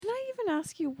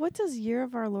ask you, what does Year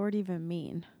of Our Lord even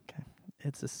mean? Okay.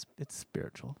 It's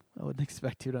spiritual. I wouldn't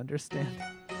expect you to understand.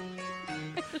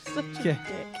 You're such a Okay.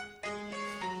 dick.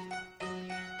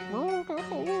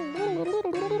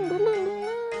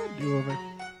 Do over.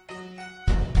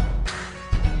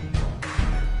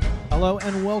 Hello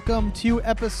and welcome to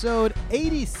episode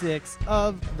 86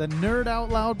 of the Nerd Out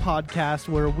Loud podcast,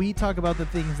 where we talk about the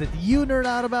things that you nerd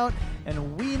out about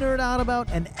and we nerd out about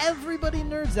and everybody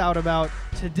nerds out about.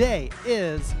 Today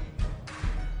is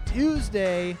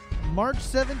Tuesday, March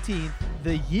 17th,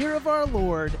 the year of our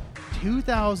Lord,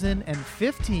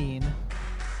 2015.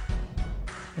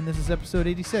 And this is episode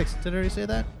 86. Did I already say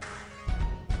that?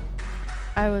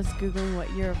 I was Googling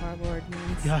what Year of Our Lord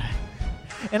means. Got it.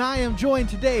 And I am joined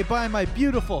today by my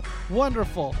beautiful,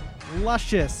 wonderful,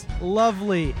 luscious,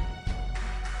 lovely,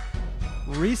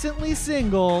 recently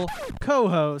single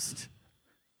co-host,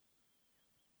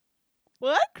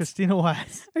 What? Christina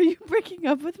Wise. Are you breaking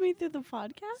up with me through the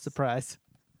podcast? Surprise.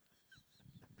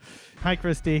 Hi,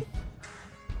 Christy.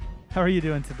 How are you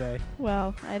doing today?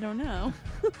 Well, I don't know.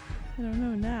 I don't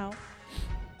know now.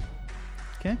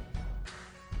 Okay.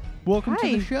 Welcome to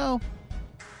Hi. the show.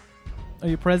 Are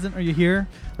you present? Are you here?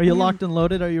 Are you I am. locked and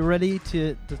loaded? Are you ready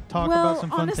to talk about some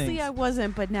fun honestly, things? I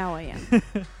wasn't, but now I am.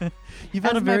 You've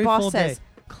had As a very my boss full says, day.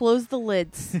 close the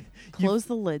lids. Close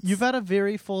the lids. You've had a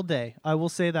very full day. I will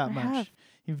say that I much. have.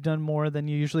 You've done more than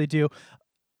you usually do.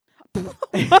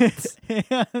 What?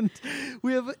 And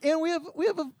we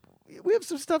have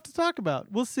some stuff to talk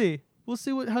about. We'll see. We'll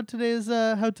see how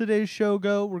today's show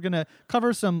go. We're gonna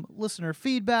cover some listener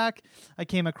feedback. I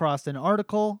came across an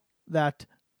article that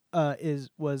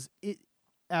was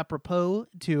apropos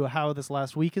to how this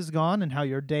last week has gone and how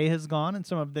your day has gone and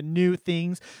some of the new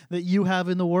things that you have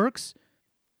in the works.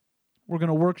 We're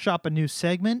gonna workshop a new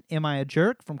segment. Am I a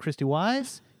Jerk? From Christy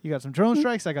Wise. You got some drone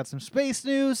strikes. I got some space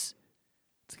news.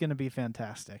 It's gonna be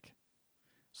fantastic.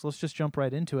 So let's just jump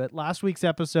right into it. Last week's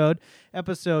episode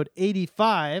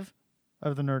 85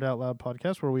 of the Nerd Out Loud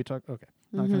podcast, where we talk. Okay,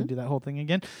 not going to do that whole thing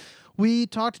again. We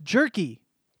talked jerky.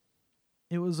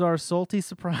 It was our salty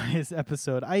surprise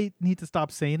episode. I need to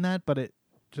stop saying that, but it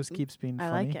just keeps being I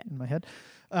funny like it. in my head.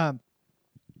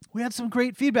 We had some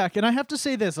great feedback, and I have to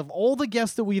say this: of all the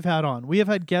guests that we've had on, we have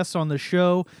had guests on the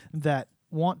show that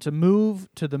want to move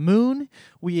to the moon.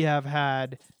 We have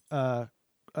had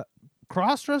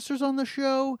cross-dressers on the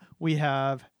show. We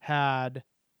have had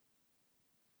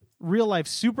real-life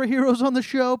superheroes on the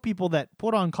show, people that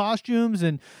put on costumes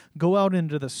and go out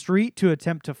into the street to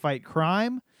attempt to fight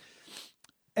crime.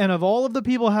 And of all of the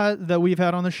people that we've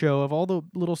had on the show, of all the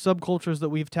little subcultures that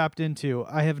we've tapped into,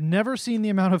 I have never seen the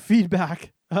amount of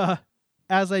feedback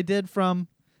as I did from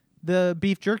the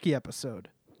beef jerky episode.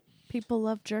 People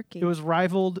love jerky. It was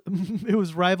rivaled. It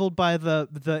was rivaled by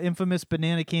the infamous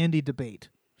banana candy debate.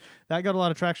 That got a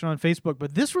lot of traction on Facebook,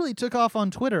 but this really took off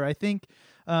on Twitter. I think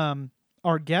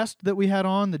our guest that we had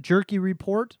on, the Jerky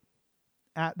Report,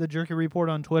 at the Jerky Report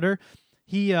on Twitter,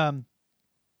 he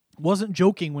wasn't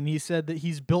joking when he said that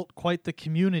he's built quite the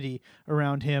community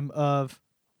around him of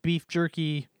beef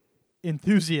jerky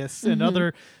enthusiasts and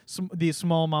these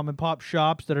small mom and pop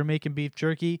shops that are making beef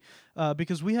jerky,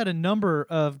 because we had a number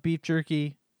of beef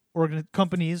jerky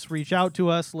companies reach out to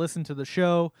us, listen to the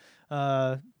show,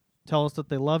 tell us that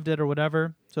they loved it or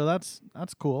whatever. So that's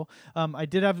cool. I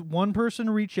did have one person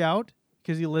reach out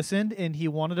because he listened and he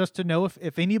wanted us to know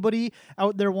if anybody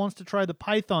out there wants to try the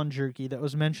Python jerky that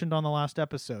was mentioned on the last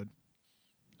episode.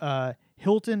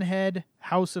 Hilton Head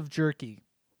House of Jerky,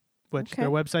 which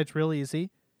their website's real easy.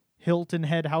 Hilton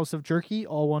Head House of Jerky,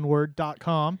 all one word,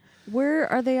 .com. Where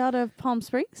are they out of? Palm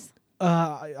Springs?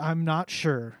 I'm not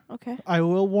sure. Okay. I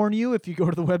will warn you, if you go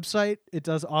to the website, it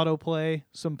does autoplay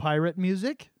some pirate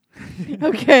music.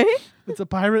 Okay. It's a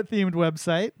pirate-themed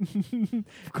website.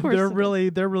 Of course.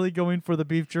 They're really going for the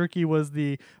beef jerky was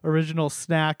the original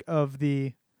snack of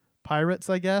the pirates,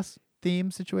 I guess, theme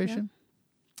situation.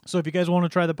 Yeah. So if you guys want to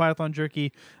try the Python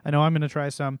jerky, I know I'm going to try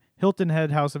some.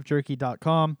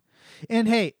 HiltonHeadHouseOfJerky.com. And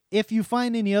hey, if you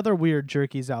find any other weird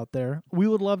jerkies out there, we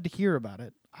would love to hear about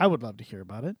it. I would love to hear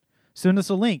about it. Send us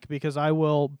a link because I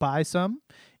will buy some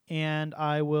and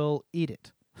I will eat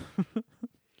it.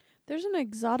 There's an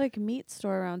exotic meat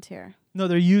store around here. No,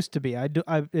 there used to be.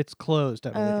 It's closed, I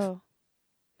believe. Oh.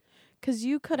 Because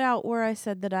you cut out where I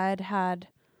said that I had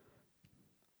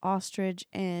ostrich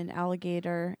and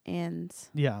alligator and...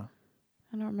 Yeah.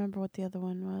 I don't remember what the other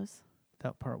one was.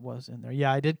 That part was in there.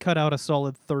 Yeah, I did cut out a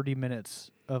solid 30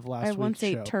 minutes of last week's show. I once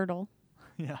ate turtle.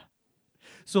 Yeah.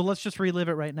 So let's just relive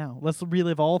it right now. Let's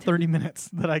relive all 30 minutes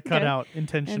that I cut out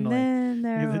intentionally. And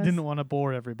then because I didn't want to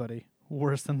bore everybody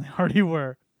worse than they already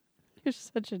were. You're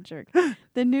such a jerk.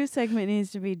 The new segment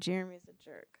needs to be Jeremy's a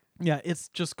jerk. Yeah, it's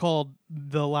just called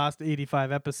the last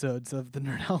 85 episodes of the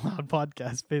Nerd Out Loud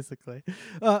podcast, basically.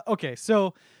 Okay,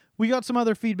 so we got some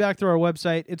other feedback through our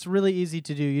website. It's really easy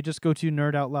to do. You just go to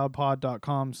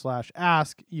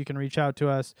nerdoutloudpod.com/ask. You can reach out to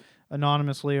us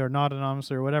anonymously or not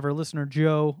anonymously or whatever. Listener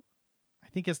Joe, I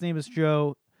think his name is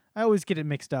Joe. I always get it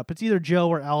mixed up. It's either Joe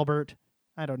or Albert.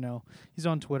 I don't know. He's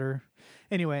on Twitter.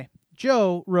 Anyway,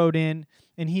 Joe wrote in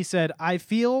and he said, I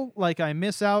feel like I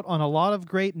miss out on a lot of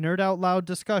great Nerd Out Loud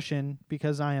discussion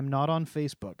because I am not on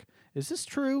Facebook. Is this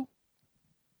true?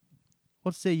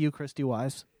 What say you, Christy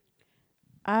Wise?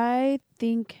 I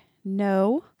think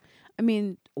no. I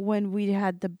mean, when we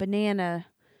had the banana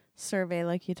survey,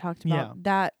 like you talked about,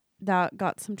 that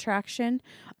got some traction.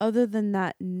 Other than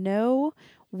that, no.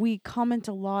 We comment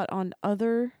a lot on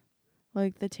other,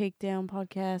 like the Takedown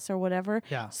podcasts or whatever.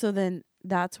 Yeah. So then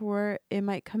that's where it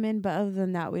might come in. But other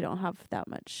than that, we don't have that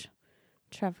much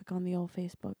traffic on the old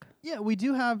Facebook. Yeah, we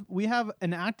have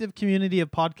an active community of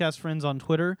podcast friends on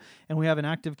Twitter, and we have an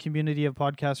active community of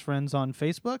podcast friends on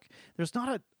Facebook. There's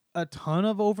not a ton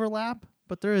of overlap,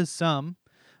 but there is some.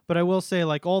 But I will say,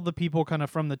 like, all the people kind of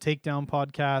from the Takedown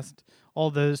podcast, all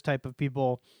those type of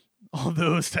people,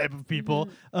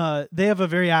 they have a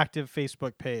very active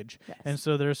Facebook page. Yes. And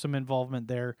so there's some involvement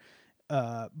there.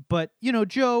 But,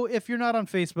 Joe, if you're not on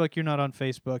Facebook, you're not on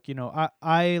Facebook.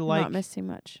 I like... Not missing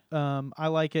much. I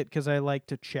like it because I like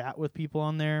to chat with people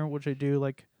on there, which I do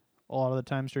like a lot of the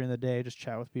times during the day. Just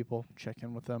chat with people, check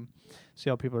in with them, see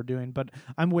how people are doing. But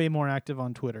I'm way more active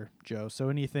on Twitter, Joe. So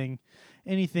anything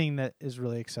that is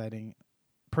really exciting,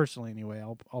 personally anyway,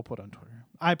 I'll put on Twitter.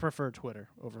 I prefer Twitter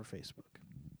over Facebook.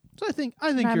 So I think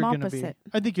I'm you're gonna opposite.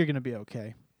 be. I think you're gonna be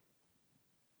okay.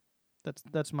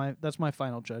 That's my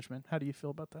final judgment. How do you feel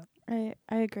about that?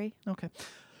 I agree. Okay.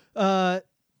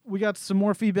 We got some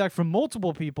more feedback from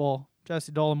multiple people.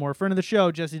 Jesse Dollimore, friend of the show,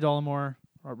 Jesse Dollimore,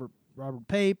 Robert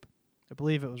Pape, I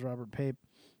believe it was Robert Pape,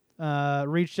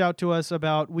 reached out to us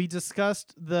about, we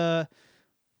discussed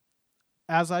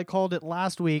as I called it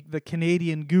last week, the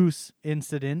Canadian goose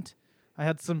incident. I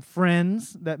had some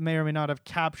friends that may or may not have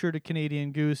captured a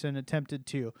Canadian goose and attempted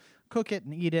to cook it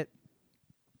and eat it.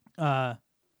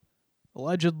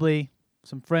 Allegedly,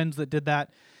 some friends that did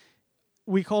that.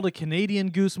 We called a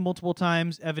Canadian goose multiple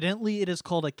times. Evidently, it is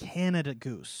called a Canada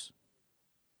goose.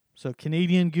 So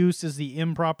Canadian goose is the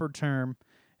improper term,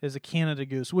 is a Canada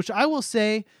goose, which I will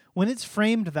say, when it's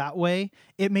framed that way,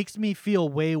 it makes me feel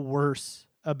way worse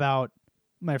about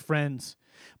my friends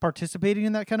participating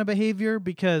in that kind of behavior,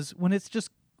 because when it's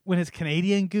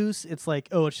Canadian goose, it's like,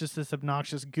 oh, it's just this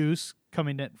obnoxious goose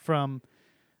coming in from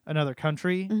another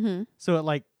country. Mm-hmm. So it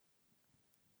like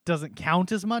doesn't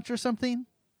count as much or something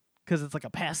because it's like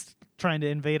a pest trying to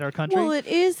invade our country. Well, it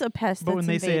is a pest. But that's when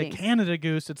they invading. say a Canada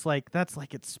goose, it's like that's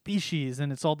like its species,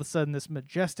 and it's all of a sudden this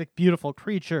majestic, beautiful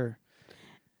creature.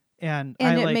 And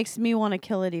it makes me want to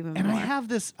kill it even and more. I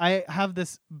have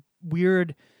this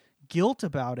weird guilt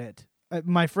about it.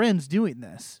 My friends doing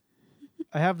this,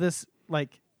 I have this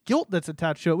like guilt that's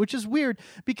attached to it, which is weird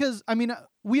because there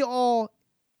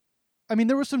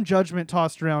was some judgment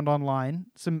tossed around online,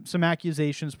 some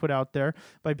accusations put out there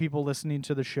by people listening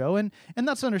to the show, and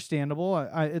that's understandable.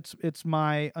 It's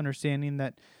my understanding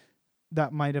that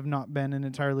might have not been an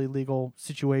entirely legal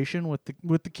situation with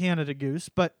the Canada goose,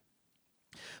 but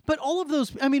all of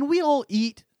those. I mean, we all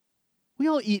eat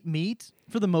meat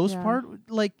for the most part.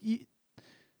 Like,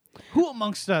 who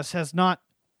amongst us has not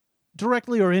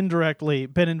directly or indirectly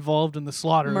been involved in the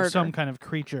slaughter of some kind of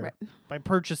creature by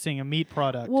purchasing a meat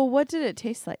product? Well, what did it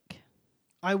taste like?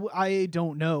 I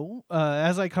don't know.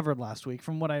 As I covered last week,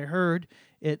 from what I heard,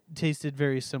 it tasted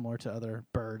very similar to other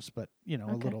birds, but a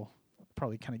little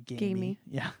probably kind of gamey.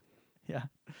 Yeah.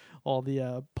 All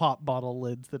the pop bottle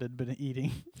lids that had been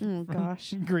eating. Oh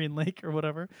gosh, Green Lake or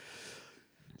whatever.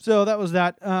 So that was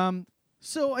that.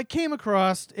 So I came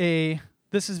across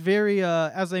This is very,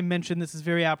 as I mentioned, this is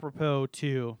very apropos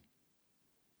to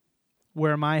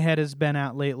where my head has been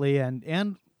at lately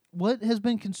and what has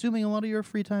been consuming a lot of your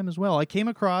free time as well. I came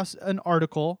across an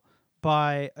article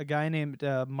by a guy named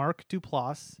Mark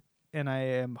Duplass, and I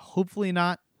am hopefully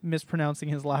not mispronouncing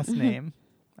his last name.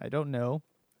 I don't know.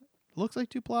 Looks like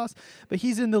Duplass, but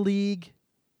he's in The League.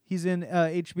 He's in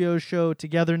HBO's show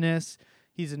Togetherness.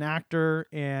 He's an actor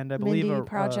and I believe Mindy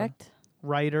Project.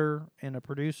 Writer and a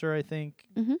producer, I think,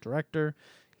 director.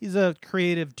 He's a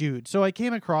creative dude. So I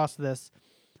came across this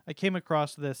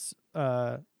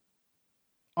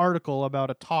article about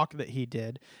a talk that he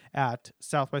did at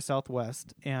South by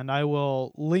Southwest, and I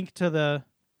will link to the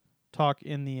talk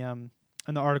in the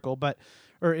article,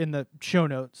 or in the show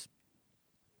notes.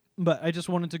 But I just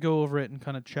wanted to go over it and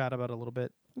kind of chat about it a little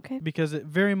bit. Okay. Because it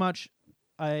very much,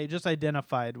 I just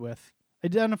identified with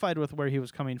where he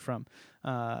was coming from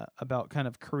about kind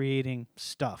of creating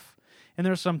stuff. And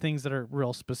there's some things that are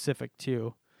real specific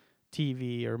to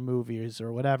TV or movies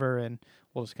or whatever, and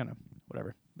we'll just kind of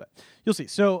whatever. But you'll see.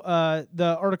 So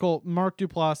the article, Mark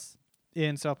Duplass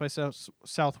in South by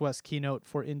Southwest keynote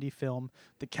for indie film,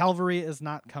 The Cavalry is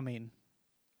Not Coming.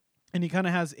 And he kind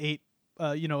of has 8,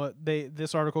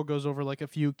 this article goes over like a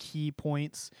few key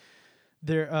points.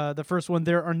 There, the first one,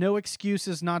 there are no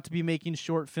excuses not to be making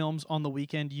short films on the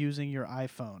weekend using your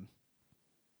iPhone.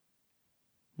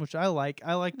 Which I like.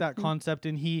 I like that concept,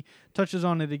 and he touches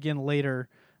on it again later.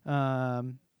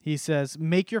 He says,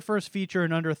 make your first feature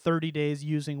in under 30 days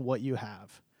using what you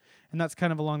have. And that's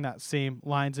kind of along that same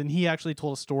lines. And he actually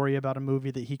told a story about a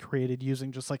movie that he created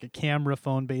using just like a camera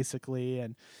phone, basically.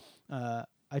 And I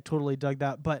totally dug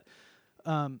that. But,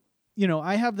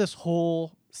 I have this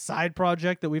whole side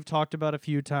project that we've talked about a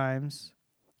few times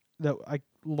that I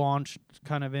launched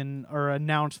kind of or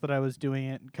announced that I was doing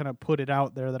it and kind of put it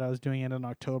out there that I was doing it in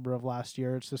October of last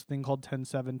year. It's this thing called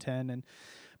 10710. And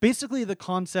basically the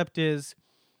concept is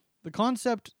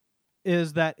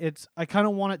that I kind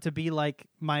of want it to be like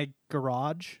my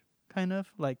garage, kind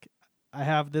of like I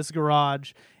have this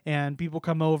garage and people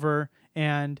come over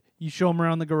and you show them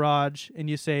around the garage and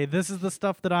you say, this is the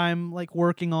stuff that I'm like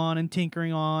working on and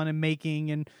tinkering on and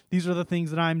making. And these are the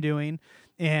things that I'm doing.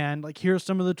 And like, here's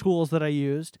some of the tools that I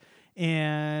used,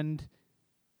 and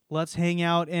let's hang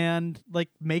out and like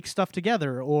make stuff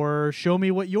together, or show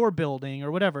me what you're building or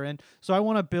whatever. And so I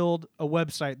want to build a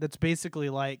website that's basically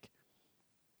like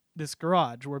this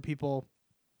garage where people,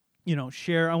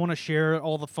 share. I want to share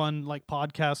all the fun like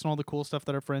podcasts and all the cool stuff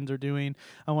that our friends are doing.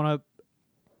 I want to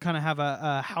kind of have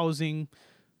a housing,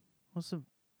 what's the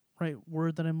right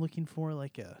word that I'm looking for?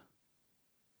 Like a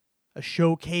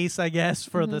showcase, I guess,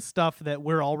 for the stuff that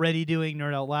we're already doing,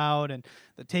 Nerd Out Loud and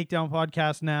the Takedown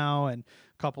podcast now and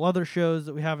a couple other shows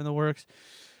that we have in the works.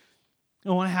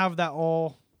 I want to have that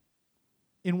all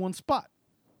in one spot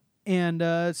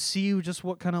and see just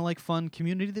what kind of like fun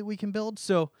community that we can build.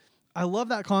 So I love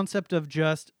that concept of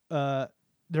just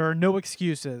there are no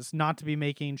excuses not to be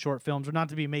making short films or not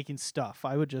to be making stuff.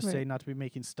 I would just say not to be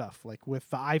making stuff, like with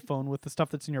the iPhone, with the stuff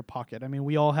that's in your pocket. I mean,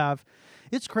 we all have,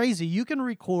 it's crazy. You can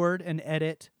record and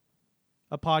edit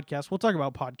a podcast. We'll talk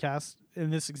about podcasts in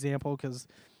this example because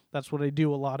that's what I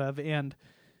do a lot of, and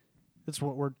that's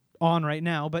what we're on right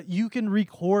now. But you can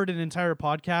record an entire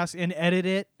podcast and edit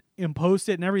it and post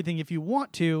it and everything if you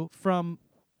want to from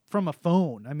a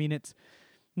phone. I mean, it's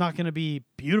not going to be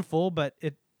beautiful, but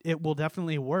it will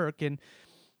definitely work. And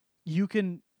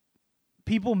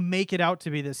people make it out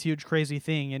to be this huge, crazy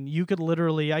thing. And you could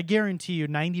literally, I guarantee you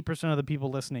 90% of the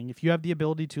people listening, if you have the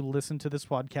ability to listen to this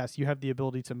podcast, you have the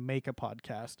ability to make a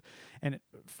podcast, and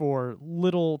for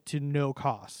little to no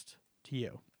cost to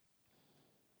you.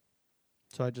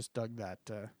 So I just dug that.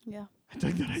 Yeah. I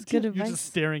dug that. It's good advice. You're just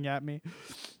staring at me.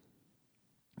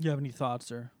 Do you have any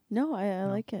thoughts or? No, I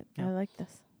like it. Yeah. I like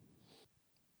this.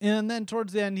 And then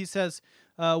towards the end, he says,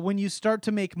 when you start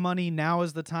to make money, now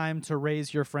is the time to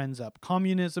raise your friends up.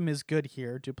 Communism is good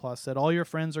here, Duplass said. All your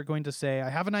friends are going to say, I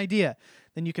have an idea.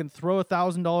 Then you can throw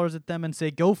 $1,000 at them and say,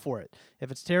 go for it.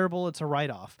 If it's terrible, it's a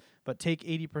write-off. But take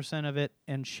 80% of it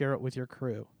and share it with your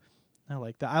crew. I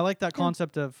like that. I like that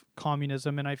concept of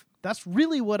communism, and that's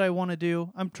really what I want to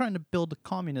do. I'm trying to build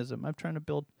communism. I'm trying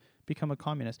to become a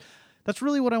communist. That's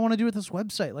really what I want to do with this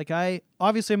website. Like I'm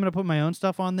going to put my own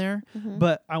stuff on there,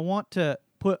 but I want to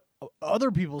put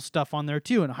other people's stuff on there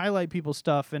too and highlight people's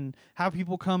stuff and have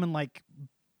people come and like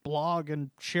blog and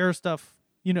share stuff,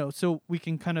 so we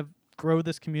can kind of grow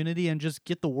this community and just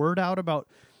get the word out about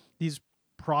these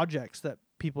projects that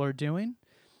people are doing.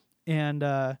 And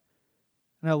I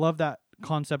love that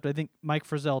concept. I think Mike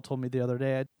Frizzell told me the other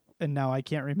day, and now I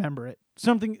can't remember it.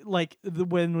 Something like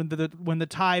when the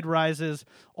tide rises,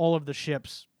 all of the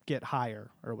ships get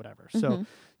higher or whatever. So,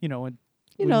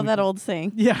 that old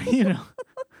saying. Yeah,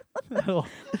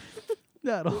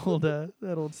 that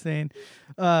old saying.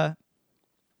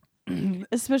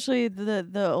 Especially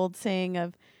the old saying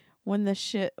of when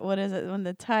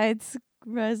the tides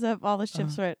rise up, all the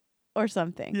ships are or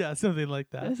something. Yeah, something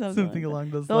like that. Something along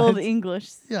those the lines. Old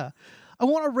English. Yeah. I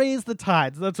want to raise the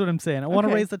tides. That's what I'm saying. I want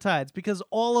to raise the tides because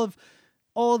all of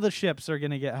the ships are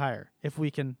going to get higher if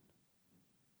we can.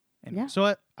 Anyway,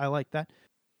 so I like that.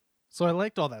 So I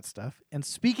liked all that stuff. And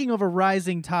speaking of a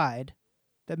rising tide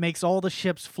that makes all the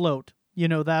ships float,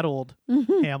 that old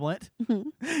Hamlet,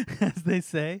 as they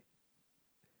say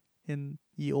in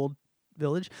the old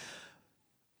village.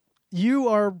 you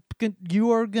are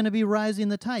going to be rising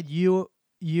the tide. You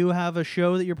have a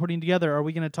show that you're putting together. Are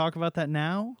we going to talk about that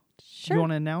now? Sure. Do you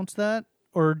want to announce that?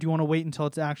 Or do you want to wait until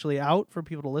it's actually out for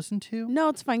people to listen to? No,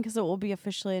 it's fine because it will be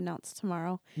officially announced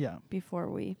tomorrow. Yeah. Before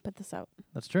we put this out.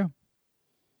 That's true.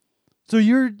 So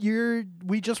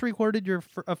we just recorded your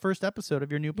first episode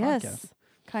of your new podcast. Yes.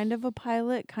 Kind of a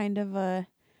pilot, kind of a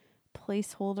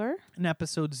placeholder. An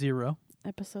episode 0.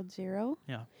 Episode 0.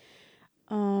 Yeah.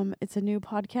 It's a new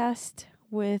podcast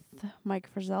with Mike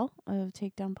Frizzell of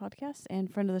Takedown Podcast and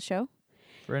friend of the show.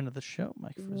 Friend of the show,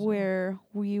 Mike Frizzell. Where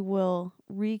we will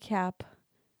weekly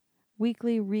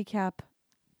recap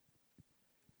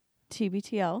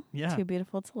TBTL, Too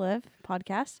Beautiful to Live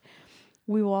podcast.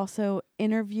 We will also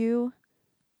interview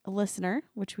a listener,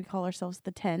 which we call ourselves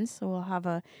the 10s. So we'll have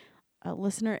a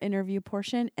listener interview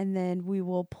portion, and then we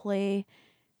will play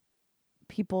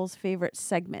people's favorite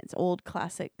segments, old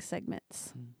classic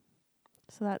segments.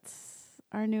 So that's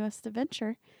our newest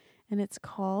adventure, and it's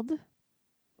called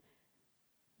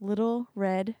Little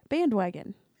Red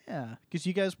Bandwagon. Yeah, because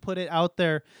you guys put it out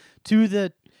there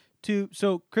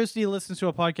so Christy listens to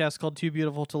a podcast called Too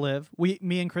Beautiful to Live.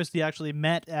 Me and Christy actually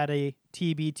met at a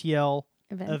TBTL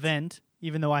event,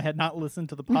 even though I had not listened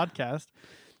to the podcast.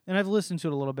 And I've listened to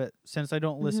it a little bit since I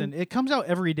don't listen. It comes out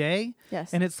every day.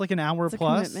 Yes. And it's like an hour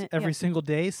plus every single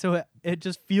day. So it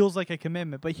just feels like a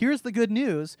commitment. But here's the good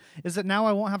news is that now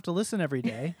I won't have to listen every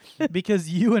day because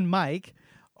you and Mike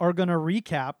are going to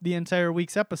recap the entire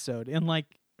week's episode in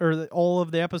all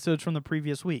of the episodes from the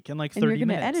previous week in 30 minutes. And you're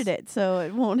going to edit it, so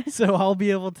it won't. So I'll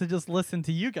be able to just listen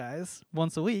to you guys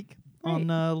once a week on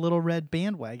Little Red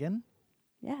Bandwagon.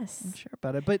 Yes. I'm sure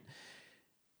about it. But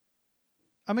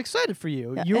I'm excited for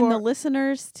you. Yeah, the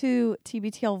listeners to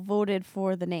TBTL voted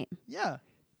for the name. Yeah.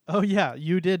 Oh, yeah.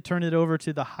 You did turn it over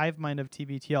to the hive mind of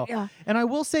TBTL. Yeah. And I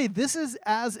will say, this is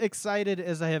as excited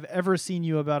as I have ever seen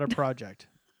you about a project.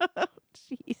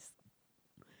 Jeez.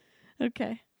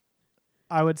 Okay.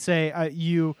 I would say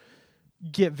you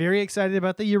get very excited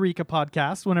about the Eureka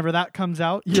podcast. Whenever that comes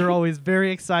out, you're always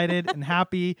very excited and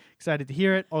happy, excited to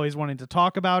hear it, always wanting to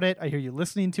talk about it. I hear you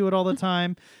listening to it all the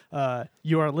time.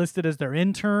 You are listed as their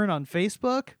intern on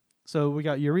Facebook. So we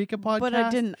got Eureka podcast.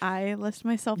 But I list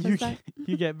myself as that?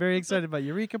 You get very excited about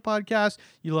Eureka podcast.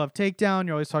 You love Takedown.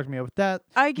 You're always talking to me about that.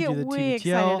 I get way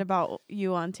excited about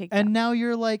you on Takedown. And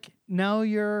now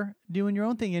you're doing your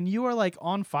own thing, and you are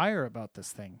on fire about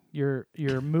this thing. You're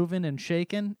moving and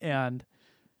shaking. And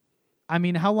I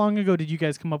mean, how long ago did you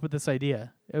guys come up with this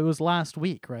idea? It was last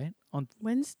week, right? On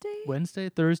Wednesday,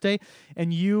 Thursday.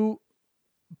 And you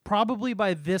probably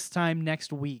by this time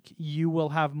next week, you will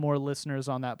have more listeners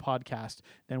on that podcast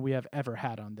than we have ever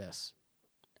had on this.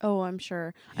 Oh, I'm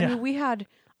sure. Yeah. I mean, we had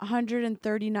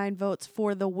 139 votes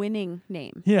for the winning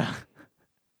name. Yeah.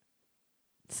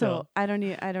 So I don't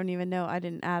even know. I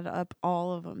didn't add up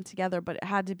all of them together, but it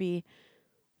had to be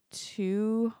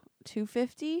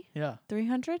 250. Yeah.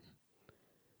 300.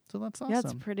 So that's awesome. Yeah,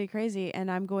 it's pretty crazy.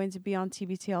 And I'm going to be on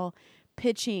TBTL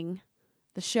pitching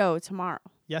the show tomorrow.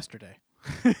 Yesterday.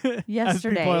 As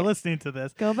people are listening to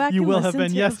this, go back. You and will have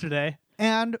been to yesterday,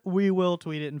 and we will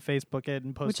tweet it and Facebook it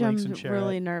and post links and share it. Which I'm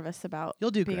really nervous about. You'll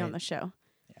do being great on the show.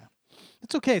 Yeah,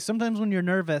 it's okay. Sometimes when you're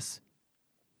nervous,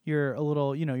 you're a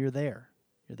little, you're there.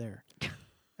 You're there,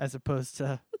 as opposed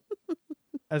to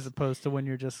when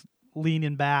you're just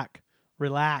leaning back,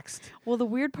 relaxed. Well, the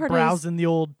weird part browsing the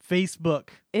old Facebook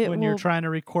when you're trying to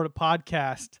record a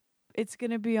podcast. It's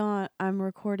going to be on. I'm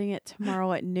recording it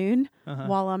tomorrow at noon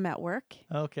while I'm at work.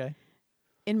 Okay.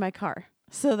 In my car.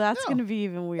 So that's going to be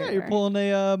even weirder. Yeah, you're pulling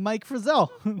a Mike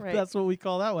Frizzell. Right. That's what we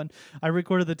call that one. I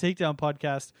recorded the Takedown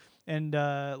podcast and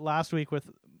last week with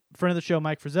friend of the show,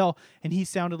 Mike Frizzell, and he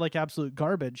sounded like absolute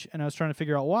garbage. And I was trying to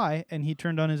figure out why. And he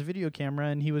turned on his video camera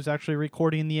and he was actually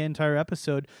recording the entire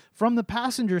episode from the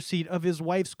passenger seat of his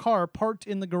wife's car parked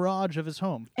in the garage of his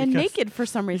home. And naked for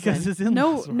some reason. Because his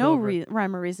in-laws no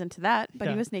rhyme or reason to that, but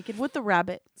he was naked with the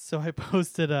rabbit. So I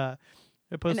posted an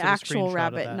actual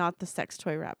rabbit, not the sex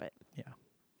toy rabbit. Yeah.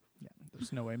 Yeah.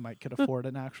 There's no way Mike could afford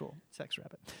an actual sex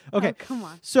rabbit. Okay. Oh, come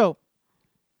on. So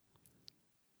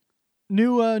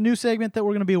New segment that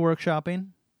we're going to be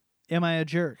workshopping. Am I a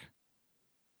jerk?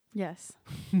 Yes.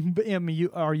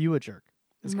 Are you a jerk?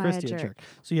 Is Christy a jerk?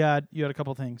 So you had a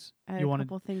couple things. I had a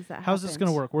couple things that happened. How's this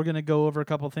going to work? We're going to go over a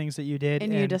couple things that you did.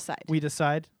 And you decide. We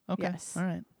decide? Okay. Yes. All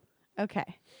right. Okay.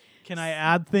 Can I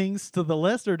add things to the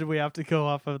list, or do we have to go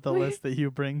off of the list that you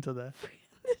bring to the...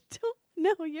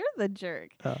 No, you're the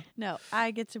jerk. Oh. No,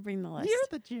 I get to bring the list. You're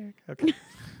the jerk. Okay.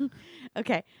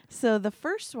 Okay. So the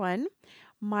first one,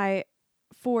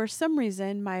 for some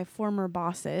reason, my former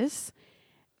bosses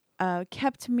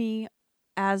kept me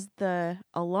as the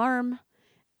alarm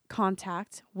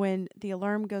contact when the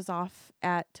alarm goes off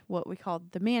at what we call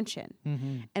the mansion,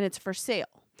 and it's for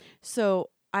sale. So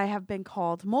I have been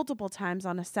called multiple times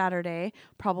on a Saturday,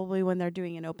 probably when they're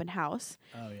doing an open house.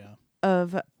 Oh yeah.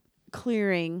 Of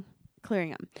clearing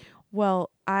them. Well,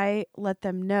 I let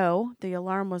them know the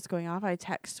alarm was going off. I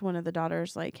text one of the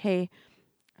daughters like, "Hey,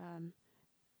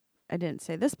 I didn't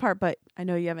say this part, but I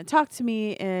know you haven't talked to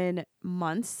me in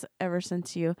months ever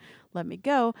since you let me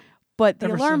go, but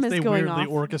the alarm is going off." They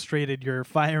weirdly orchestrated your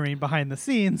firing behind the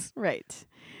scenes. Right.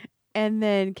 And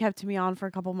then kept me on for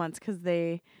a couple months because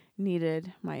they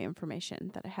needed my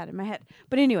information that I had in my head.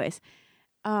 But anyways,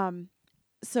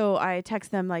 so I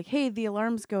text them like, "Hey, the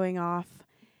alarm's going off,"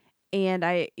 and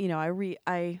I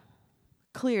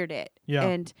cleared it. Yeah.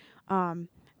 And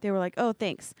they were like, "Oh,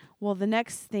 thanks." Well, the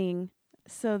next thing,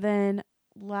 so then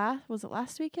was it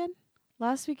last weekend?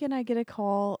 Last weekend I get a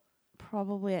call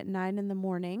probably at 9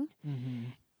 a.m,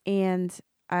 and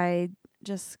I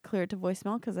just clear it to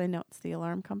voicemail because I know it's the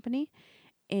alarm company,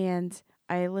 and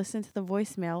I listened to the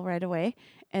voicemail right away,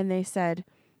 and they said,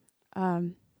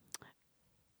 the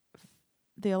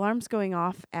alarm's going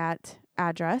off at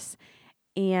address,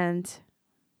 and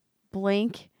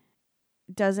blank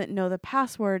doesn't know the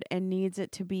password and needs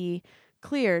it to be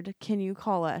cleared. Can you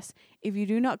call us? If you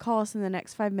do not call us in the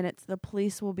next 5 minutes, the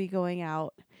police will be going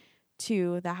out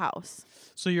to the house.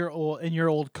 So your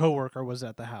old coworker was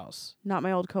at the house? Not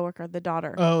my old coworker, the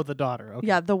daughter. Oh, the daughter. Okay.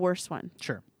 Yeah, the worst one.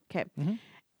 Sure. Okay.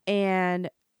 And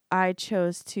I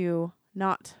chose to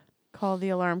not call the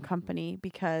alarm company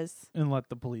and let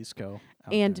the police go.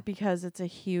 Because it's a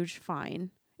huge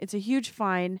fine. It's a huge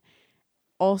fine.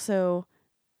 Also,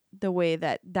 the way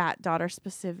that daughter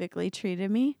specifically treated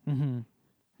me. Am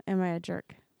I a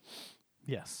jerk?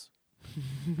 Yes.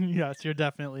 Yes, you're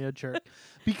definitely a jerk.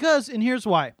 Because, and here's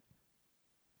why.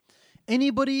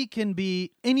 Anybody can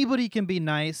be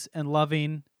nice and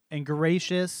loving and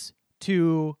gracious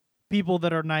to people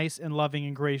that are nice and loving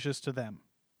and gracious to them.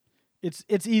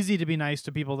 It's easy to be nice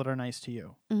to people that are nice to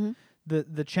you.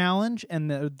 The challenge and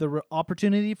the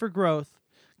opportunity for growth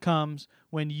comes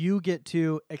when you get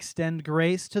to extend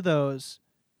grace to those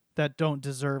that don't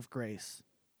deserve grace.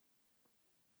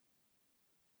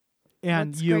 And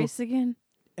what's grace again?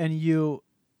 And you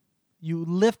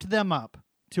lift them up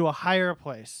to a higher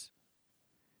place.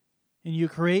 And you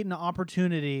create an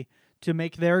opportunity to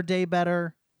make their day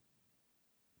better,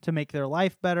 to make their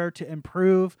life better, to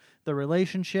improve the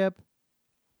relationship,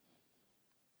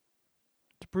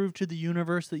 to prove to the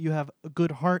universe that you have a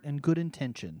good heart and good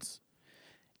intentions.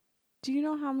 Do you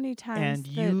know how many times and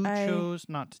you chose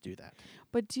not to do that?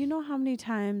 But do you know how many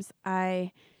times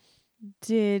I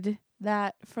did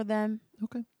that for them?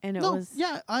 Okay. And it was...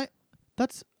 Yeah, I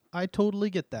totally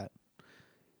get that.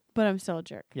 But I'm still a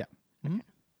jerk. Yeah. Okay.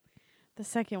 The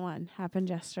second one happened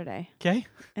yesterday. Okay.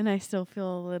 And I still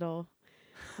feel a little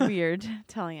weird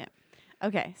telling it.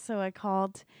 Okay, so I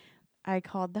called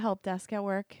the help desk at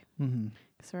work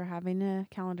because we're having a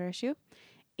calendar issue.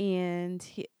 And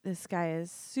this guy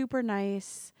is super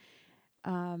nice,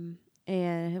 and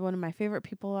one of my favorite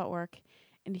people at work.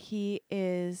 And he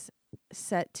is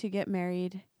set to get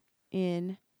married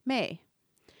in May.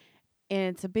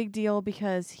 And it's a big deal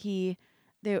because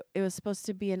it was supposed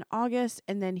to be in August,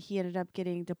 and then he ended up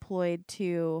getting deployed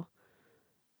to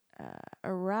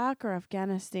Iraq or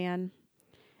Afghanistan.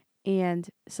 And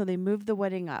so they moved the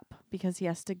wedding up because he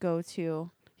has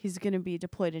to he's going to be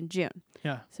deployed in June.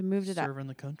 Yeah. So moved it up. Serving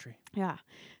the country. Yeah.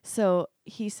 So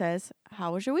he says,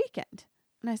 "How was your weekend?"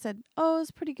 And I said, "Oh, it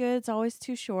was pretty good. It's always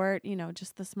too short.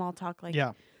 Just the small talk. Like,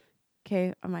 yeah.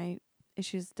 Okay, my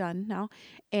issue's done now."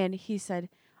 And he said,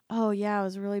 "Oh, yeah, I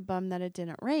was really bummed that it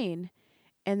didn't rain."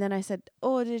 And then I said,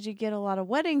 "Oh, did you get a lot of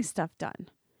wedding stuff done?"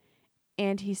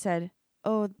 And he said,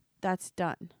 "Oh, that's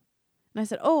done." And I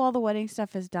said, "Oh, all the wedding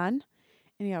stuff is done?"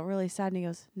 And he got really sad and he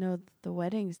goes, "No, the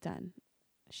wedding's done.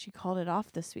 She called it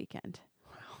off this weekend."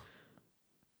 Wow.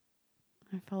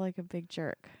 I felt like a big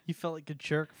jerk. You felt like a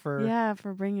jerk for... Yeah,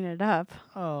 for bringing it up.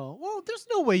 Oh, well, there's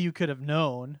no way you could have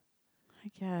known.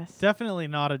 I guess. Definitely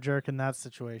not a jerk in that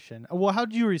situation. Well, how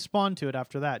did you respond to it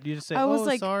after that? Do you just say,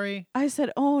 sorry? I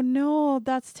said, "Oh, no,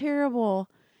 that's terrible."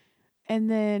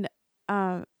 And then,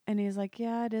 and he's like,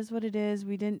 "Yeah, it is what it is.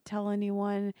 We didn't tell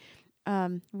anyone.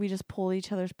 We just pulled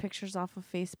each other's pictures off of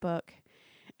Facebook."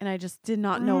 And I just did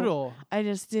not know. I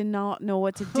just did not know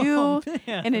what to do. Oh,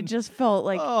 man. And it just felt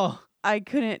like I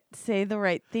couldn't say the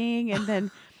right thing. And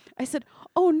then I said,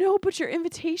 "Oh, no, but your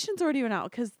invitations already went out,"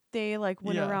 because they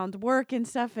went around work and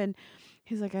stuff. And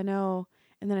he's like, "I know."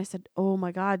 And then I said, "Oh,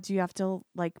 my God, do you have to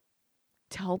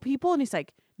tell people?" And he's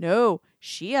like, no,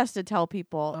 she has to tell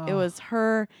people it Oh. was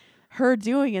her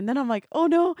doing. And then I'm like, oh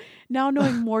no, now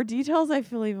knowing more details, I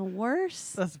feel even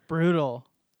worse. That's brutal.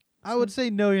 I would say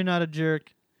no, you're not a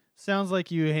jerk. Sounds like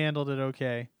you handled it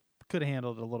okay. Could have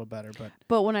handled it a little better, but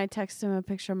But when I texted him a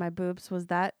picture of my boobs, was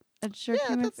that a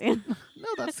jerky move? no,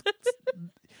 that's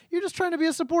you're just trying to be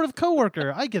a supportive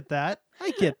coworker. I get that.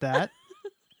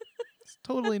 It's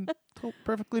totally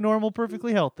perfectly normal,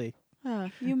 perfectly healthy.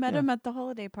 You met Yeah. him at the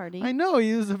holiday party. I know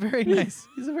he's a very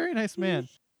nice man.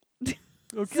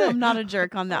 Okay. So I'm not a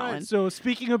jerk on that All right, one. so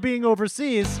speaking of being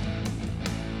overseas,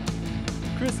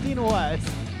 Christina Wise.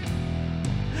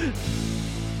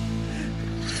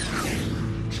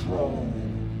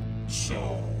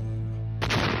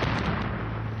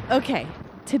 Okay,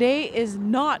 today is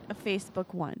not a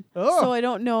Facebook one. Oh. So I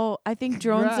don't know. I think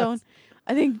Drone Congrats. Zone.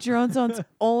 I think Drone Zone's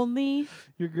only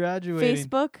You're graduating.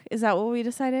 Facebook. Is that what we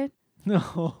decided?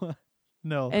 No.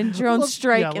 No. And Drone Let's-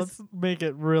 Strike yeah, is- let's make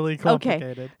it really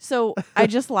complicated. So I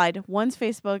just lied. One's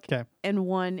Facebook 'Kay. and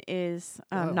one is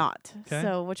Oh, not. 'kay.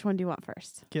 So which one do you want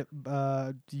first? Get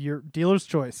your dealer's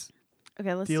choice.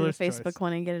 Okay, let's Dealer's do the Facebook choice.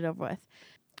 one and get it over with.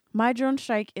 My drone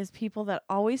strike is people that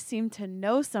always seem to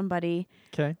know somebody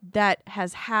Okay. that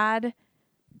has had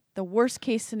the worst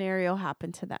case scenario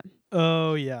happen to them.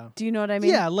 Oh yeah. Do you know what I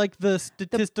mean? Yeah, like the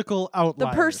statistical The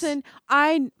outliers. person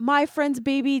my friend's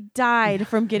baby died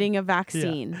from getting a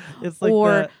vaccine. It's like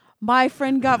or my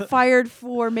friend got fired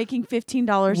for making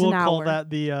 $15 we'll an hour. call that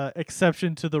the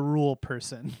exception to the rule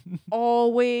person.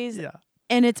 Always Yeah.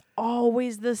 and it's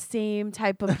always the same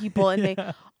type of people and they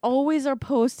always are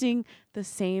posting the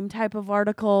same type of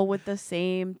article with the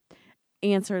same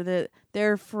answer that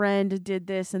their friend did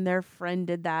this and their friend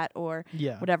did that or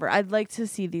Yeah. whatever. I'd like to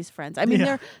see these friends. I mean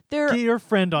Yeah. they're Get your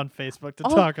friend on Facebook to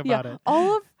all- talk yeah, about it.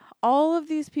 all of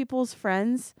these people's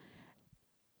friends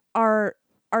are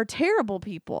terrible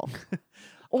people.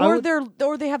 Or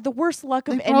they have the worst luck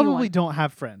They of probably anyone. don't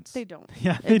have friends. They don't.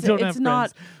 Yeah, they It's- don't it's have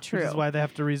not friends. true. Which is why they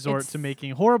have to resort to It's-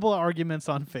 making horrible arguments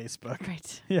on Facebook.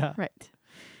 Right. Yeah. Right.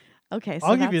 Okay, so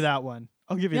I'll give you that's- that one.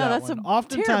 I'll give you Yeah, that that's one. a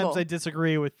Oftentimes terrible. I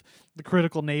disagree with the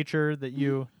critical nature that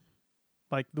you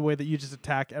like the way that you just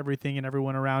attack everything and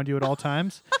everyone around you at all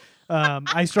times.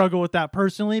 I struggle with that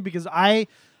personally because I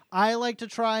like to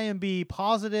try and be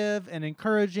positive and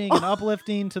encouraging and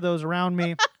uplifting to those around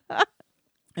me.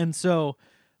 And so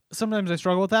sometimes I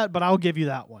struggle with that, but I'll give you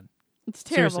that one. It's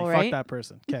terrible, Seriously, right? fuck that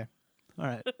person. Okay. All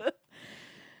right.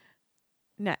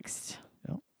 Next.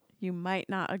 Yep. You might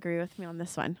not agree with me on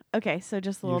this one. Okay, so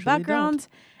just a little Usually background.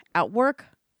 At work,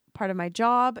 part of my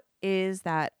job is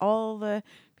that all the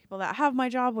people that have my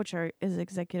job, which is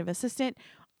executive assistant,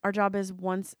 our job is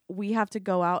once we have to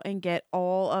go out and get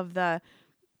all of the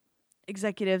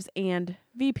executives and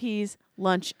VPs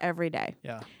lunch every day.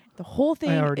 Yeah. The whole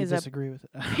thing I already is a disagree with it.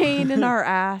 pain in our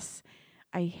ass.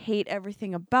 I hate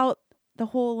everything about the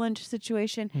whole lunch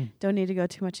situation. Don't need to go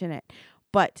too much in it.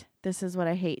 But this is what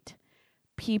I hate.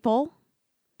 People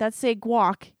that say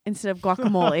guac instead of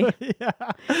guacamole.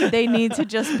 Yeah. They need to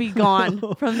just be gone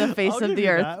from the face I'll of give the you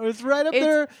earth. that. It's right up It's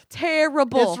there.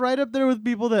 terrible. It's right up there with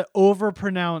people that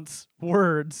overpronounce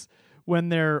words when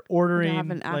they're They ordering. have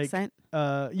an like, accent.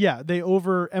 Yeah, they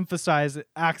overemphasize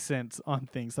accents on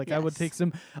things. Like I would Yes. take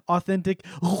some authentic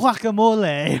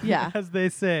guacamole, Yeah. as they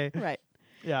say. Right.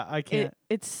 Yeah, I can't.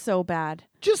 It's so bad.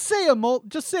 Just say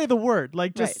Just say the word.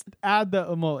 Like just add the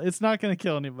amole. It's not going to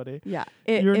kill anybody. Yeah.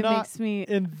 You're It not makes me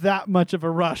in that much of a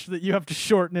rush that you have to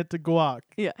shorten it to guac.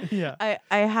 Yeah. Yeah.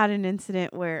 I had an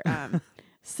incident where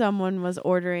someone was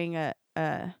ordering a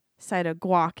side of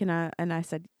guac and I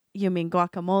said, "You mean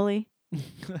guacamole?"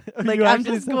 Like You I'm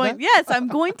actually just said going, that? yes, I'm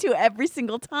going to every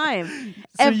single time. So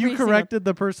Every you single- corrected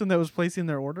the person that was placing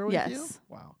their order with you? Yes.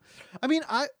 Wow. I mean,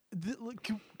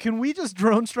 can we just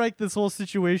drone strike this whole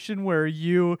situation where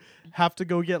you have to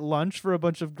go get lunch for a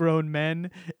bunch of grown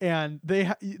men and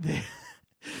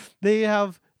they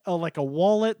have like a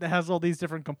wallet that has all these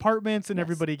different compartments and Yes.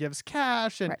 everybody gives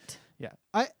cash and Right.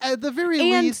 yeah. At the very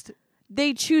And least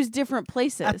They choose different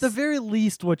places. At the very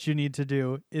least, what you need to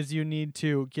do is you need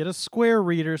to get a Square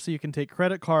reader so you can take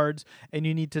credit cards, and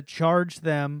you need to charge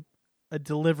them a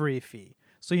delivery fee.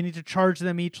 So you need to charge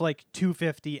them each like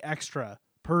 $2.50 extra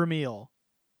per meal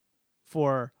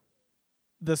for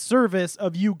the service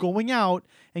of you going out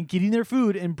and getting their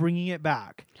food and bringing it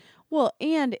back. Well,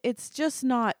 and it's just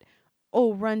not,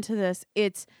 oh, run to this.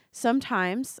 It's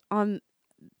sometimes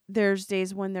there's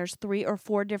days when there's 3 or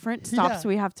 4 different stops Yeah.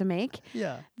 we have to make.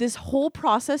 Yeah. This whole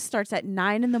process starts at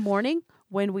 9 a.m.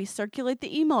 when we circulate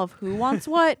the email of who wants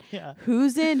what,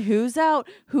 who's in, who's out,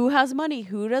 who has money,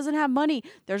 who doesn't have money,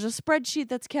 there's a spreadsheet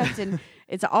that's kept, and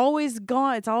it's always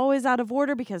gone. It's always out of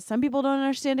order because some people don't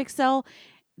understand Excel.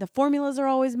 The formulas are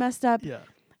always messed up. Yeah.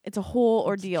 It's a whole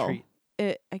ordeal.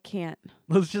 I can't.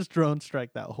 Let's just drone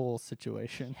strike that whole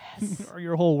situation. Yes. Or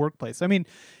your whole workplace. I mean,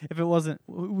 if it wasn't,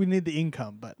 we need the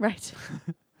income, but. Right.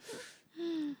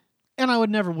 And I would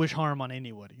never wish harm on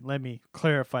anybody. Let me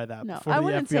clarify that before the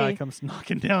FBI comes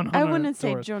knocking down on I our wouldn't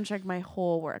say doors. drone check my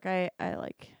whole work. I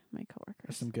like my coworkers.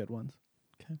 There's some good ones.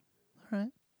 Okay. All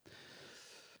right.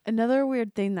 Another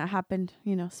weird thing that happened,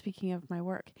 speaking of my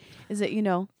work, is that,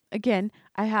 again,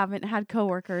 I haven't had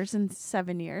coworkers in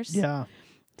 7 years. Yeah.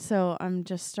 So I'm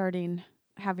just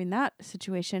having that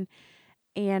situation.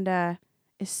 And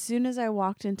as soon as I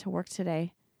walked into work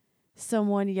today,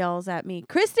 someone yells at me,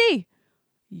 "Christy,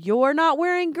 you're not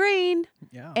wearing green."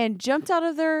 Yeah. And jumped out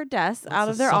of their desk, out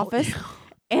of their office,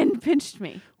 and pinched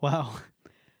me. Wow.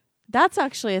 That's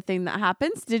actually a thing that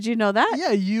happens. Did you know that?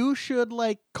 Yeah, you should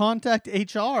contact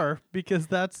HR because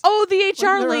that's the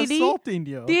HR they're lady assaulting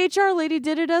you. The HR lady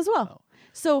did it as well. Oh.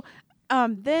 So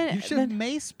then you should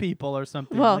mace people or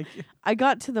something. Well, I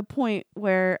got to the point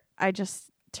where I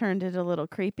just turned it a little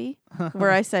creepy,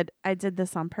 where I said I did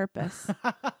this on purpose.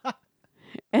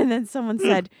 And then someone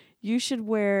said, you should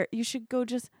go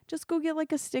just go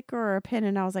get a sticker or a pin.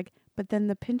 And I was like, but then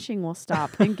the pinching will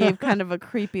stop, and gave kind of a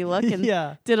creepy look and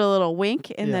did a little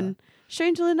wink. And then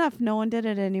strangely enough, no one did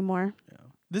it anymore. Yeah.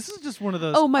 This is just one of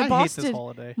those. My boss hate this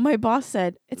holiday. My boss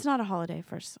said it's not a holiday.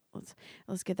 First,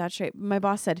 let's get that straight. My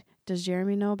boss said, "Does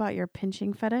Jeremy know about your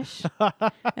pinching fetish?"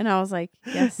 And I was like,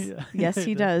 "Yes, yes,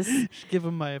 he does." Give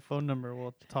him my phone number.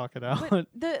 We'll talk it out. But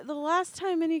the last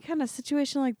time any kind of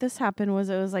situation like this happened was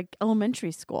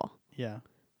elementary school. Yeah,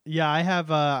 yeah. I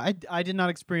have. I did not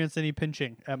experience any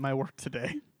pinching at my work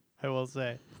today. I will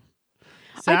say.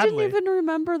 Sadly. I didn't even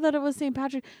remember that it was St.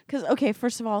 Patrick. Because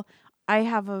first of all, I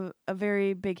have a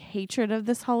very big hatred of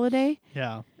this holiday.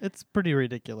 Yeah, it's pretty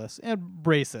ridiculous and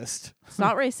racist. It's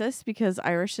not racist because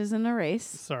Irish isn't a race.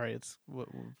 Sorry, it's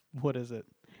what is it?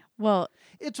 Well,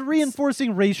 it's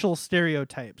reinforcing racial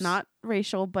stereotypes. Not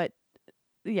racial, but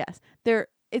yes,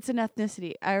 it's an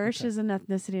ethnicity. Irish is an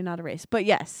ethnicity, not a race. But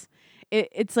yes,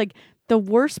 it's the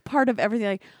worst part of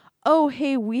everything. Oh,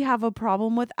 hey, we have a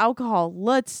problem with alcohol.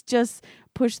 Let's just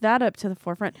push that up to the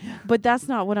forefront. But that's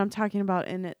not what I'm talking about,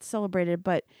 and it's celebrated.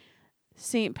 But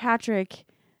St. Patrick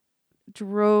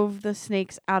drove the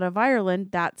snakes out of Ireland.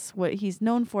 That's what he's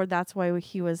known for. That's why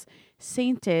he was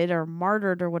sainted or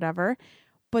martyred or whatever.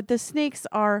 But the snakes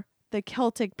are the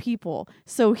Celtic people.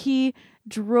 So he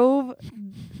brought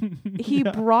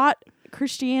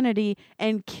Christianity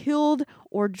and killed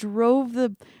or drove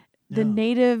the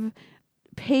native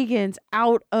pagans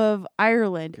out of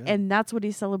Ireland. Good. And that's what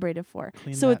he celebrated for.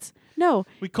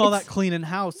 We call that cleaning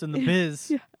house in the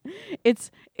biz.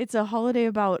 It's a holiday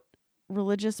about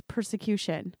religious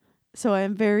persecution. So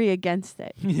I'm very against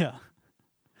it. Yeah.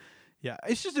 Yeah,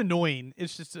 it's just annoying.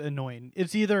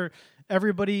 It's either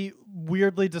everybody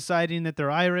weirdly deciding that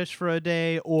they're Irish for a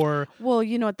day or well,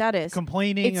 you know what that is?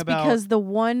 Complaining it's about because the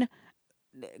one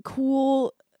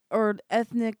cool or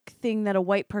ethnic thing that a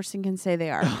white person can say they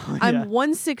are. I'm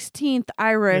 1/16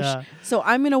 Irish, so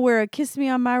I'm going to wear a Kiss Me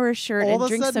I'm Irish shirt and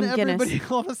drink some Guinness.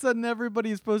 All of a sudden,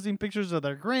 everybody's posting pictures of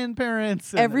their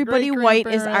grandparents. Everybody white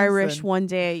is Irish one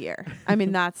day a year. I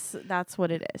mean, that's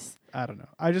what it is. I don't know.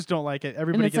 I just don't like it.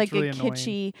 Everybody gets really annoying. It's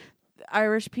kitschy.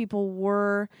 Irish people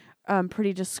were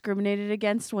pretty discriminated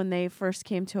against when they first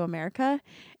came to America.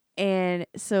 And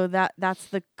so that's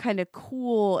the kind of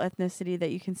cool ethnicity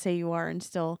that you can say you are and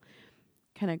still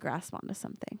kind of grasp onto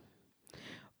something.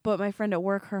 But my friend at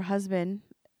work, her husband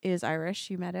is Irish.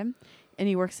 You met him. And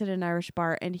he works at an Irish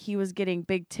bar. And he was getting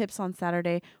big tips on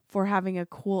Saturday for having a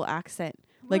cool accent.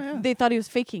 They thought he was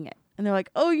faking it. And they're like,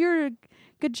 "Oh, you're a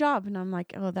good job." And I'm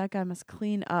like, "Oh, that guy must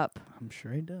clean up." I'm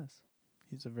sure he does.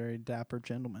 He's a very dapper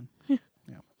gentleman. Yeah.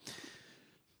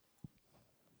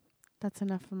 That's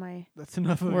enough of my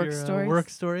work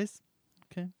stories.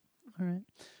 Okay. All right.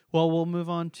 Well, we'll move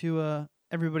on to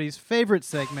everybody's favorite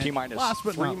segment. T-minus last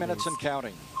but 3 not minutes least. and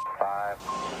counting. 5,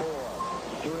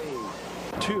 4,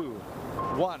 3, 2,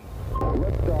 1.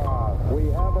 Liftoff. We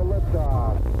have a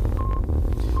liftoff.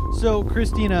 So,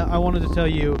 Christina, I wanted to tell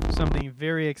you something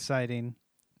very exciting.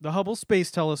 The Hubble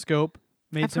Space Telescope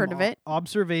made some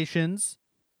observations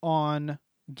on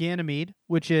Ganymede,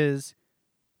 which is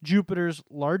Jupiter's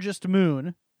largest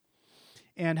moon,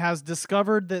 and has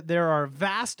discovered that there are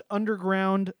vast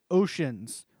underground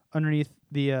oceans underneath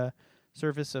the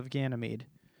surface of Ganymede.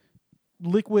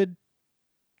 Liquid,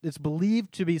 it's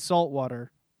believed to be salt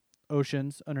water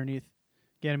oceans underneath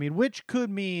Ganymede, which could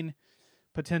mean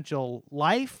potential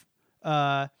life.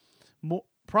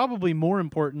 Probably more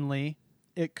importantly,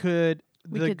 it could.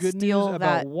 The good news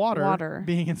about water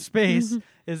being in space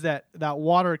is that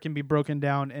water can be broken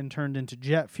down and turned into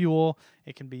jet fuel.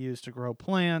 It can be used to grow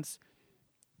plants,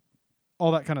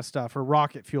 all that kind of stuff, or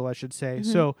rocket fuel, I should say.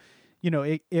 So,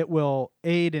 it will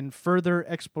aid in further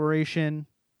exploration,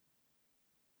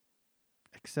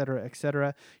 et cetera, et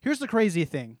cetera. Here's the crazy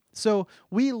thing. So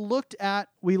we looked at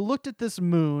this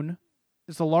moon.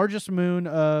 It's the largest moon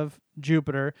of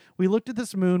Jupiter. We looked at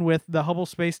this moon with the Hubble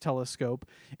Space Telescope,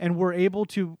 and we're able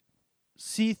to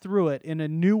see through it in a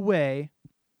new way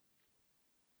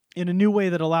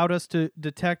that allowed us to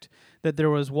detect that there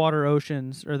was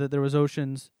oceans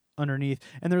underneath.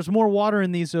 And there's more water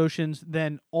in these oceans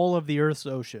than all of the Earth's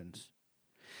oceans.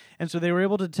 And so they were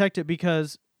able to detect it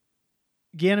because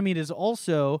Ganymede has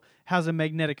a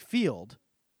magnetic field,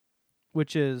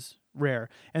 which is rare.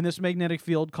 And this magnetic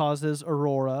field causes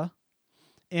aurora.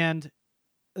 And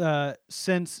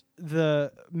since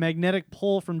the magnetic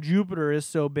pull from Jupiter is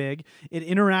so big, it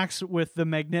interacts with the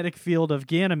magnetic field of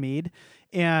Ganymede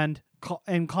and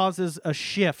causes a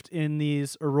shift in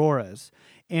these auroras.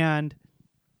 And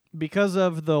because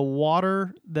of the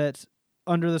water that's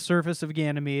under the surface of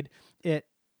Ganymede, it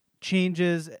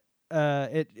changes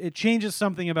it changes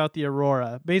something about the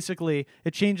aurora. Basically,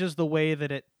 it changes the way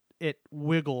that it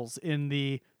wiggles in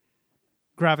the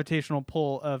gravitational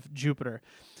pull of Jupiter.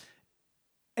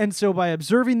 And so by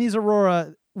observing these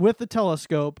aurora with the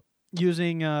telescope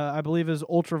using, I believe is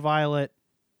ultraviolet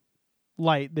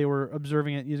light, they were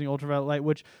observing it using ultraviolet light,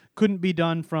 which couldn't be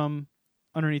done from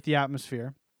underneath the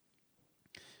atmosphere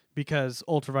because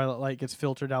ultraviolet light gets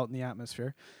filtered out in the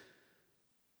atmosphere.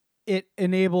 It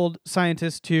enabled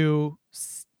scientists to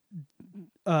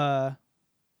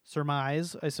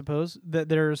surmise, I suppose, that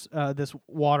there's this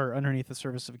water underneath the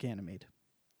surface of Ganymede,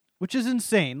 which is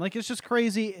insane. Like, it's just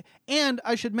crazy. And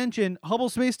I should mention, Hubble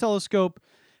Space Telescope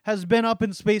has been up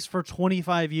in space for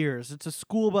 25 years. It's a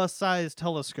school bus-sized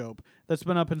telescope that's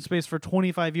been up in space for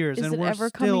 25 years, and we're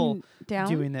still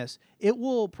doing this. It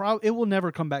will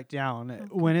never come back down. Okay.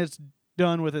 When it's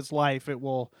done with its life,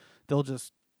 they'll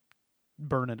just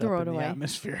burn it up in the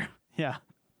atmosphere. Yeah,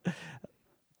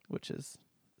 which is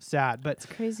sad, but it's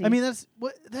crazy. I mean,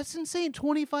 that's insane.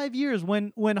 25 years.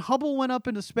 When Hubble went up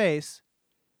into space,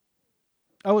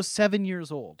 I was 7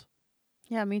 years old.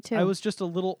 Yeah, me too. I was just a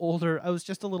little older. I was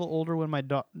just a little older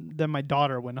than my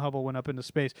daughter when Hubble went up into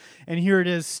space. And here it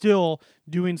is, still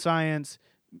doing science,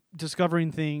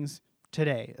 discovering things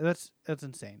today. That's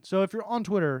insane. So if you're on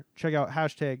Twitter, check out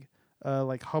hashtag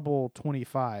like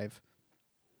Hubble25.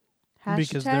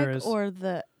 Hashtag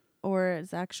or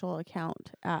its actual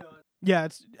account at. Yeah,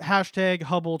 it's hashtag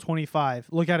Hubble25.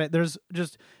 Look at it.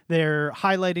 They're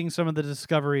highlighting some of the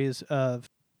discoveries of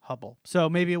Hubble. So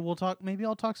maybe I'll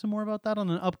talk some more about that on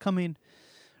an upcoming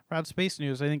Rad Space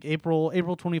News. I think April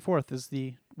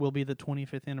 24th will be the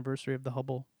 25th anniversary of the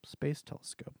Hubble Space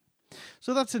Telescope.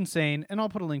 So that's insane, and I'll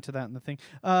put a link to that in the thing.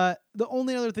 The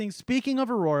only other thing, speaking of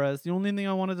auroras, the only thing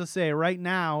I wanted to say right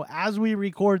now, as we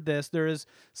record this, there is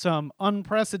some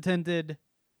unprecedented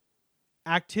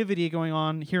activity going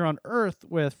on here on Earth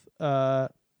with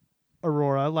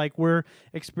aurora. Like, we're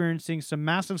experiencing some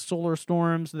massive solar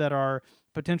storms that are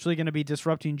potentially going to be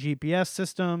disrupting GPS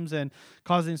systems and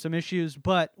causing some issues.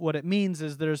 But what it means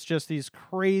is there's just these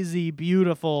crazy,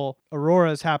 beautiful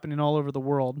auroras happening all over the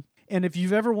world. And if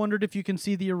you've ever wondered if you can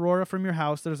see the aurora from your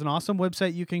house, there's an awesome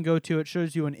website you can go to. It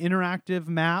shows you an interactive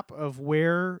map of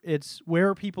where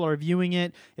people are viewing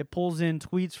it. It pulls in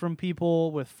tweets from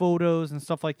people with photos and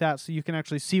stuff like that, so you can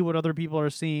actually see what other people are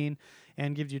seeing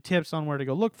and gives you tips on where to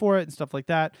go look for it and stuff like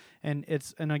that. And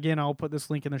again, I'll put this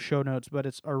link in the show notes, but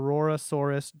it's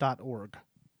aurorasaurus.org.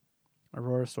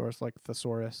 Aurorasaurus, like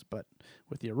thesaurus, but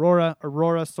with the aurora,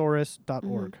 aurorasaurus.org.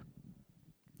 Mm-hmm.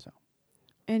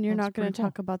 And you're not going to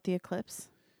talk about the eclipse?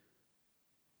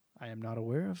 I am not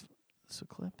aware of this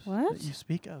eclipse that you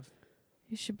speak of.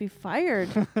 You should be fired.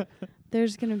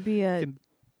 There's going to be can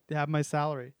have my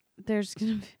salary. There's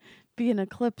going to be an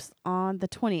eclipse on the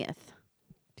 20th.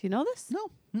 Do you know this? No.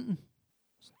 Mm-mm.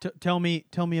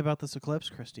 Tell me about this eclipse,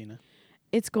 Christina.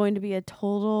 It's going to be a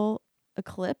total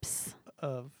eclipse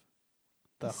of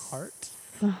the heart.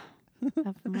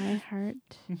 Of my heart.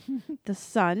 The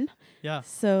sun. Yeah.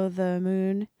 So the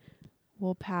moon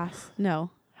will pass.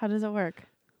 No. How does it work?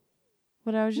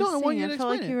 What I was just saying. I want you to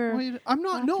explain it. I'm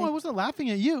not. No, I wasn't laughing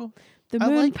at you. The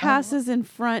moon passes in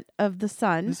front of the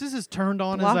sun. This is as turned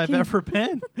on as I've ever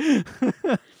been.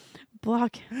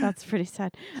 That's pretty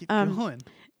sad. Keep going.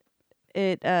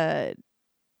 It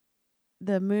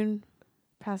the moon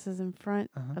passes in front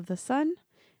of the sun,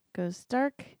 goes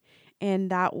dark,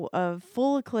 and that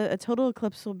a total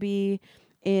eclipse will be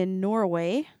in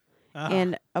Norway,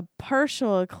 and a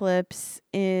partial eclipse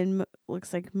in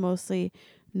looks like mostly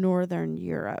Northern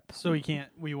Europe. So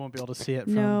we won't be able to see it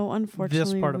from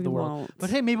unfortunately, this part of the world. Won't. But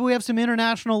hey, maybe we have some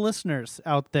international listeners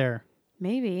out there.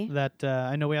 Maybe. That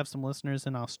I know we have some listeners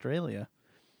in Australia.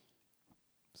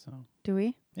 So do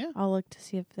we? Yeah. I'll look to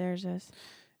see if there's this.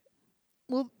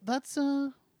 Well, that's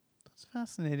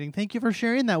fascinating. Thank you for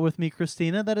sharing that with me,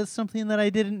 Christina. That is something that I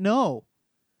didn't know.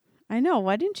 I know.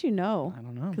 Why didn't you know? I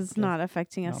don't know. Because it's not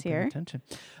affecting us here. Attention.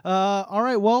 All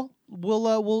right. Well,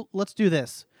 we'll let's do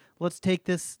this. Let's take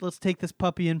this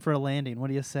puppy in for a landing. What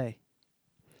do you say?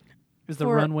 Is the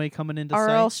runway coming into our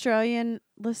sight? Our Australian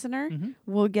listener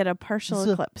will get a partial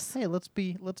eclipse. Hey, let's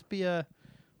be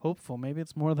hopeful. Maybe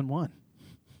it's more than one.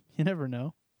 You never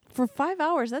know. For 5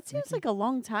 hours, that seems like a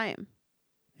long time.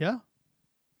 Yeah.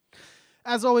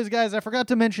 As always, guys, I forgot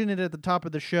to mention it at the top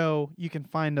of the show. You can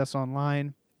find us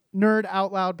online.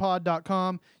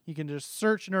 NerdOutLoudPod.com. You can just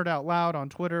search Nerd Out Loud on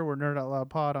Twitter. We're Nerd Out Loud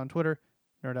Pod on Twitter.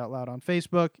 Nerd Out Loud on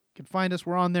Facebook. You can find us.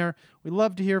 We're on there. We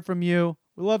love to hear from you.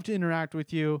 We love to interact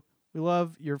with you. We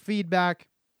love your feedback.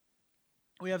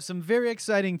 We have some very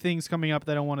exciting things coming up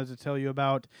that I wanted to tell you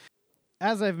about.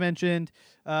 As I've mentioned,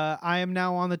 I am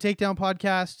now on the Takedown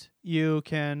Podcast. You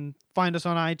can find us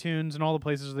on iTunes and all the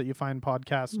places that you find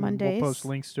podcasts. Mondays. We'll post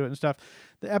links to it and stuff.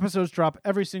 The episodes drop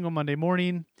every single Monday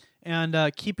morning. And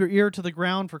keep your ear to the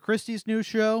ground for Christy's new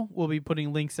show. We'll be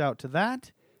putting links out to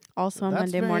that. Also on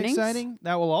Monday mornings. That's very exciting.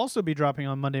 That will also be dropping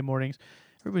on Monday mornings.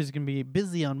 Everybody's going to be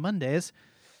busy on Mondays.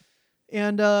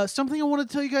 And something I want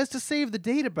to tell you guys to save the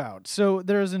date about. So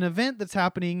there's an event that's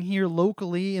happening here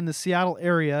locally in the Seattle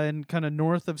area and kind of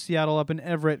north of Seattle up in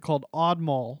Everett called Odd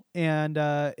Mall. And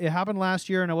it happened last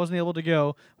year and I wasn't able to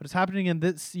go, but it's happening in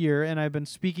this year. And I've been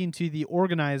speaking to the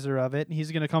organizer of it. And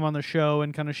he's going to come on the show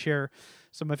and kind of share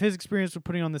some of his experience with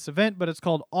putting on this event. But it's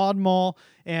called Odd Mall.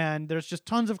 And there's just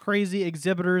tons of crazy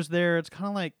exhibitors there. It's kind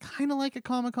of like a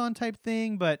Comic-Con type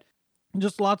thing, but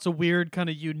just lots of weird, kind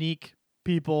of unique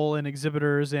people and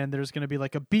exhibitors, and there's going to be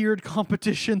like a beard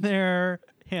competition there,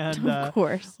 and of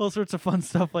course, all sorts of fun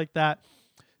stuff like that.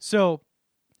 So,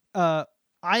 I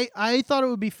thought it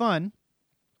would be fun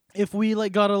if we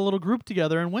got a little group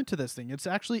together and went to this thing. It's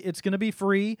going to be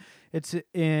free. It's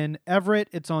in Everett.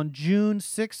 It's on June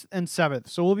 6th and 7th.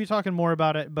 So we'll be talking more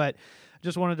about it, but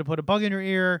just wanted to put a bug in your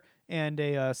ear and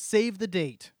a save the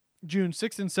date. June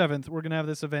 6th and 7th. We're going to have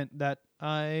this event that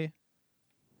I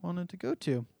wanted to go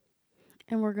to.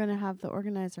 And we're going to have the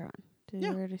organizer on. Did you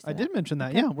already say I did mention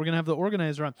that. Okay. Yeah, we're going to have the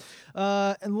organizer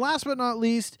on. And last but not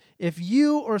least, if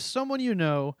you or someone you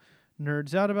know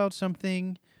nerds out about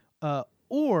something,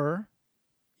 or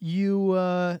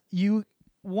you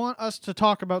want us to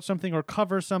talk about something or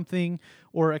cover something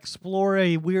or explore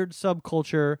a weird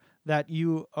subculture that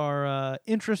you are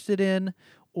interested in,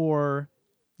 or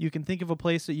you can think of a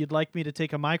place that you'd like me to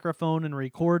take a microphone and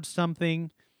record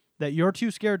something that you're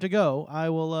too scared to go, I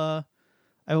will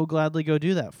gladly go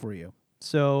do that for you.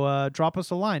 So drop us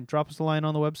a line. Drop us a line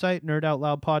on the website,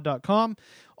 nerdoutloudpod.com.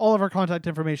 All of our contact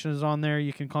information is on there.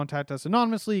 You can contact us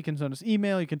anonymously. You can send us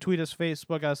email. You can tweet us,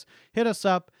 Facebook us, hit us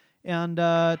up, and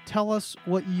tell us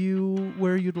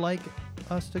where you'd like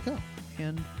us to go.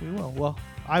 And we will. Well,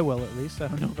 I will at least. I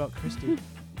don't know about Christy.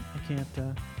 I can't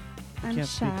I'm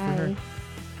speak for her. shy.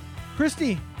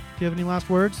 Christy, do you have any last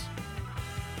words?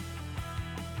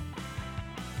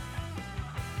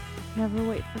 Never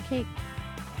wait for cake.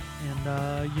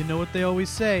 And you know what they always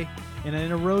say, in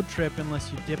a road trip, unless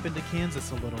you dip into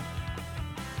Kansas a little.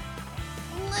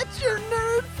 Let your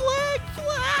nerd flag fly!